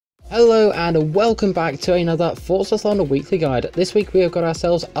Hello and welcome back to another Forzathon weekly guide. This week we have got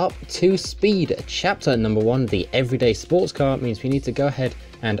ourselves up to speed. Chapter number 1, the everyday sports car, means we need to go ahead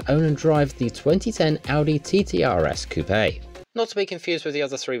and own and drive the 2010 Audi TT RS Coupe. Not to be confused with the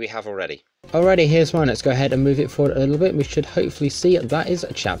other three we have already. Alrighty, here's one. Let's go ahead and move it forward a little bit. We should hopefully see that is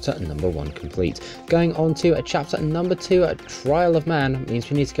chapter number 1 complete. Going on to chapter number 2, a Trial of Man, means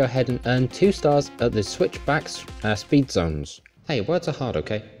we need to go ahead and earn 2 stars at the switchback speed zones. Hey, words are hard,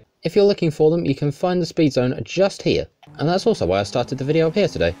 okay? If you're looking for them, you can find the speed zone just here. And that's also why I started the video up here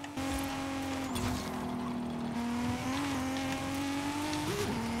today.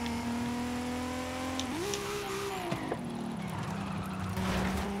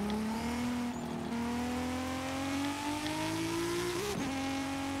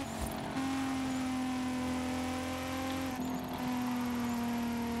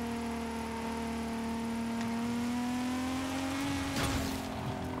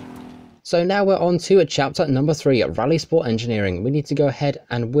 So now we're on to chapter number 3, Rally Sport Engineering. We need to go ahead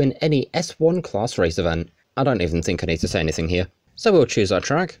and win any S1 class race event. I don't even think I need to say anything here. So we'll choose our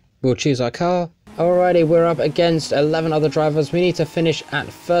track, we'll choose our car. Alrighty, we're up against 11 other drivers. We need to finish at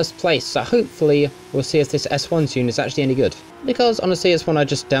first place, so hopefully we'll see if this S1 tune is actually any good. Because honestly, it's one I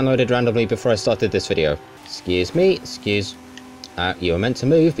just downloaded randomly before I started this video. Excuse me, you were meant to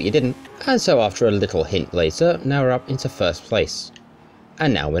move, but you didn't. And so after a little hint later, now we're up into first place.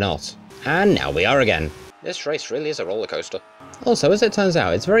 And now we're not. And now we are again. This race really is a roller coaster. Also, as it turns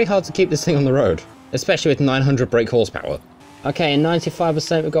out, it's very hard to keep this thing on the road, especially with 900 brake horsepower. Okay,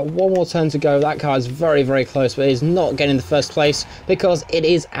 95%, we've got one more turn to go. That car is very, very close, but it is not getting the first place because it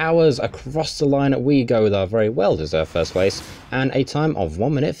is ours. Across the line we go with our very well-deserved first place and a time of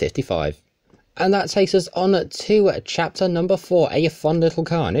 1 minute 55. And that takes us on to chapter number 4, a fun little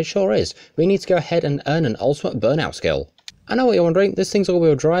car, and it sure is. We need to go ahead and earn an ultimate burnout skill. I know what you're wondering, this thing's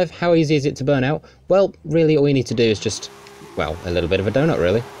all-wheel drive, how easy is it to burn out? Well, really all we need to do is just, well, a little bit of a donut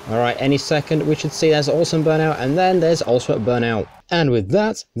really. Alright, any second we should see there's awesome burnout, and then there's ultimate burnout. And with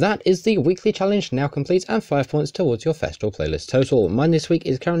that, that is the weekly challenge now complete and 5 points towards your Festival playlist total. Mine this week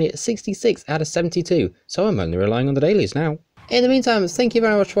is currently at 66 out of 72, so I'm only relying on the dailies now. In the meantime, thank you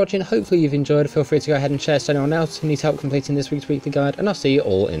very much for watching, hopefully you've enjoyed. Feel free to go ahead and share to anyone else who needs help completing this week's weekly guide, and I'll see you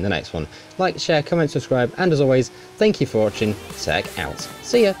all in the next one. Like, share, comment, subscribe, and as always, thank you for watching. Tech out.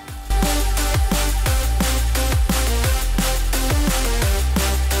 See ya!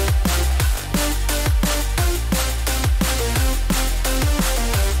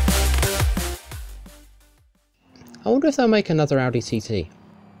 I wonder if they'll make another Audi TT.